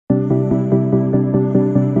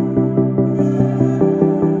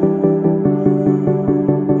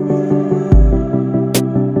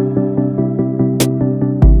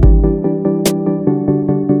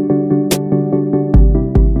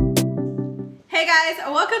Hey guys,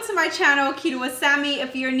 welcome to my channel, Keto with Sammy.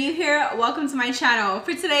 If you're new here, welcome to my channel.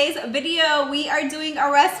 For today's video, we are doing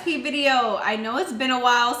a recipe video. I know it's been a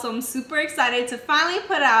while, so I'm super excited to finally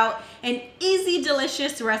put out an easy,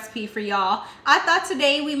 delicious recipe for y'all. I thought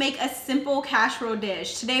today we make a simple casserole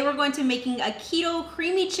dish. Today we're going to be making a keto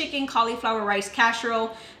creamy chicken cauliflower rice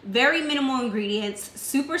casserole. Very minimal ingredients,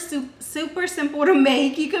 super simple to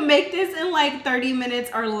make. You can make this in like 30 minutes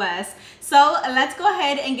or less. So let's go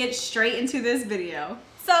ahead and get straight into this video.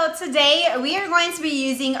 So today we are going to be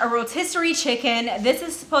using a rotisserie chicken. This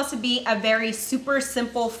is supposed to be a very super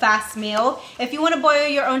simple, fast meal. If you want to boil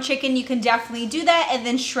your own chicken, you can definitely do that and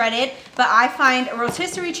then shred it. But I find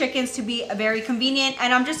rotisserie chickens to be very convenient,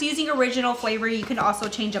 and I'm just using original flavor. You can also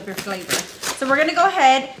change up your flavor. So we're gonna go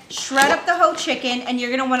ahead, shred up the whole chicken, and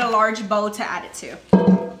you're gonna want a large bowl to add it to.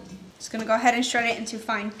 Just gonna go ahead and shred it into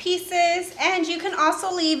fine pieces, and you can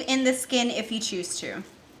also leave in the skin if you choose to.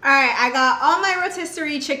 All right, I got all my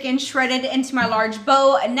rotisserie chicken shredded into my large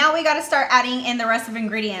bowl, and now we gotta start adding in the rest of the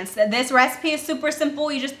ingredients. This recipe is super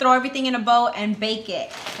simple. You just throw everything in a bowl and bake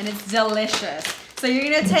it, and it's delicious. So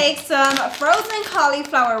you're gonna take some frozen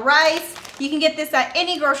cauliflower rice. You can get this at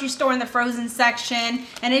any grocery store in the frozen section,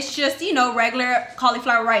 and it's just, you know, regular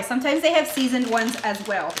cauliflower rice. Sometimes they have seasoned ones as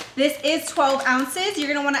well. This is 12 ounces.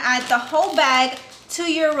 You're gonna wanna add the whole bag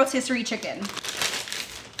to your rotisserie chicken.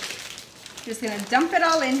 Just gonna dump it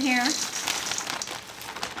all in here.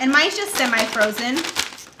 And mine's just semi-frozen.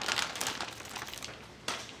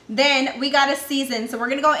 Then we gotta season. So we're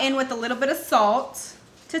gonna go in with a little bit of salt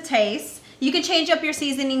to taste. You can change up your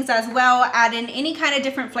seasonings as well, add in any kind of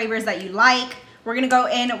different flavors that you like. We're gonna go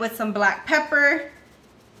in with some black pepper.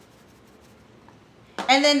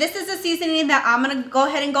 And then this is a seasoning that I'm gonna go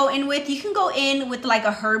ahead and go in with. You can go in with like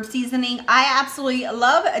a herb seasoning. I absolutely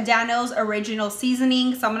love danos original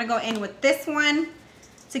seasoning, so I'm gonna go in with this one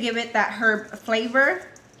to give it that herb flavor.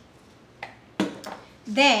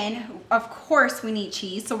 Then, of course, we need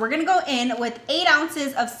cheese. So we're gonna go in with 8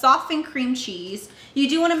 ounces of softened cream cheese. You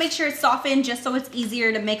do wanna make sure it's softened just so it's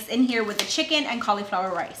easier to mix in here with the chicken and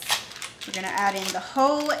cauliflower rice. We're gonna add in the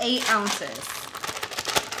whole 8 ounces.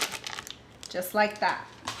 Just like that.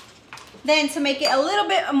 Then to make it a little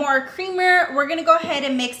bit more creamier, we're gonna go ahead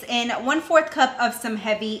and mix in 1/4 cup of some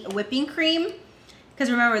heavy whipping cream.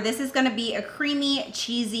 Because remember, this is gonna be a creamy,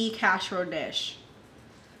 cheesy casserole dish.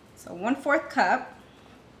 So 1/4 cup.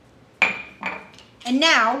 And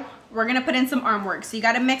now we're gonna put in some arm work. So you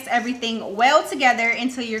gotta mix everything well together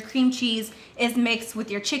until your cream cheese is mixed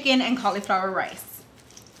with your chicken and cauliflower rice.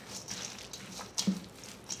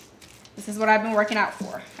 This is what I've been working out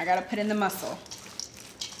for. I gotta put in the muscle.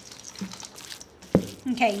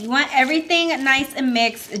 Okay, you want everything nice and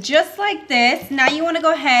mixed just like this. Now you wanna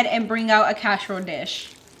go ahead and bring out a casserole dish.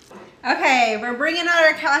 Okay, we're bringing out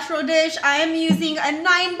our casserole dish. I am using a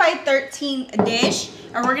 9 by 13 dish,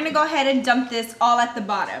 and we're gonna go ahead and dump this all at the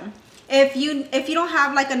bottom. If you don't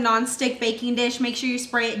have like a non-stick baking dish, make sure you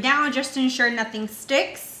spray it down just to ensure nothing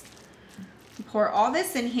sticks. Pour all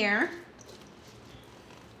this in here.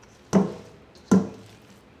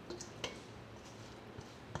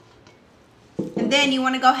 And then you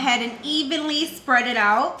wanna go ahead and evenly spread it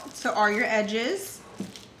out to all your edges.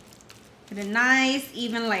 Get a nice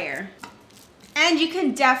even layer. And you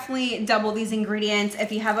can definitely double these ingredients.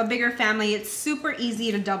 If you have a bigger family, it's super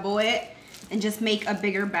easy to double it and just make a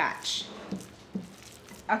bigger batch.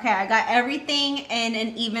 Okay, I got everything in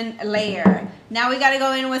an even layer. Now we gotta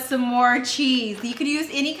go in with some more cheese. You could use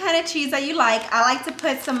any kind of cheese that you like. I like to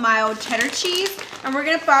put some mild cheddar cheese, and we're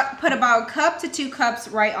gonna put about 1 cup to 2 cups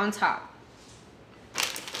right on top.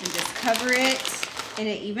 And just cover it in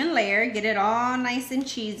an even layer. Get it all nice and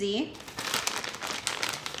cheesy.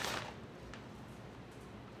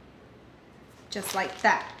 Just like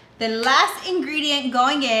that. The last ingredient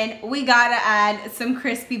going in, we gotta add some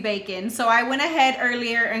crispy bacon. So I went ahead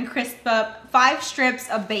earlier and crisped up 5 strips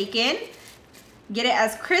of bacon. Get it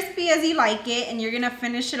as crispy as you like it, and you're gonna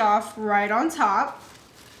finish it off right on top.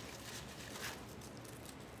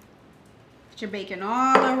 Put your bacon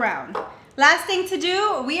all around. Last thing to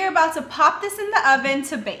do, we are about to pop this in the oven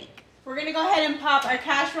to bake. We're gonna go ahead and pop our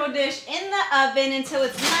casserole dish in the oven until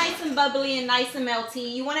it's nice and bubbly and nice and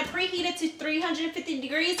melty. You wanna preheat it to 350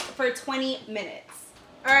 degrees for 20 minutes.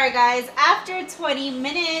 All right guys, after 20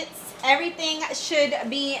 minutes, everything should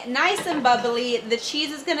be nice and bubbly. The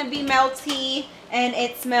cheese is gonna be melty, and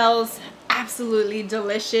it smells absolutely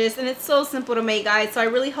delicious, and it's so simple to make, guys. So I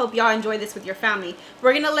really hope y'all enjoy this with your family.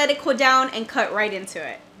 We're gonna let it cool down and cut right into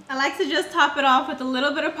it. I like to just top it off with a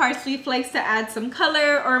little bit of parsley flakes to add some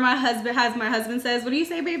color, or my husband says, what do you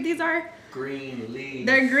say, babe, these are? Green leaves.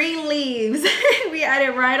 They're green leaves. We add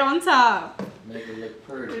it right on top. Make it look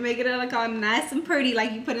pretty. Make it look all nice and pretty,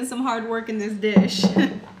 like you put in some hard work in this dish.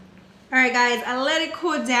 All right, guys, I let it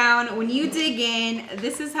cool down. When you dig in,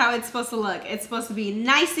 this is how it's supposed to look. It's supposed to be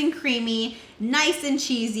nice and creamy, nice and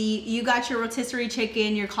cheesy. You got your rotisserie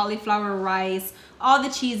chicken, your cauliflower rice, all the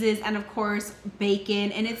cheeses, and of course,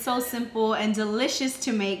 bacon. And it's so simple and delicious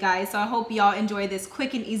to make, guys. So I hope y'all enjoy this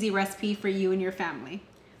quick and easy recipe for you and your family.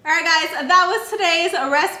 All right, guys, that was today's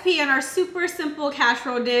recipe on our super simple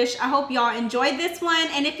casserole dish. I hope y'all enjoyed this one.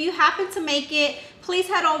 And if you happen to make it, please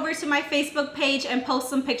head over to my Facebook page and post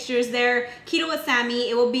some pictures there. Keto with Sammy.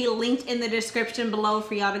 It will be linked in the description below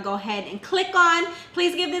for y'all to go ahead and click on.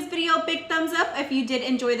 Please give this video a big thumbs up if you did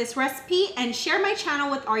enjoy this recipe, and share my channel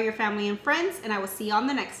with all your family and friends, and I will see you on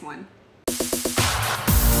the next one.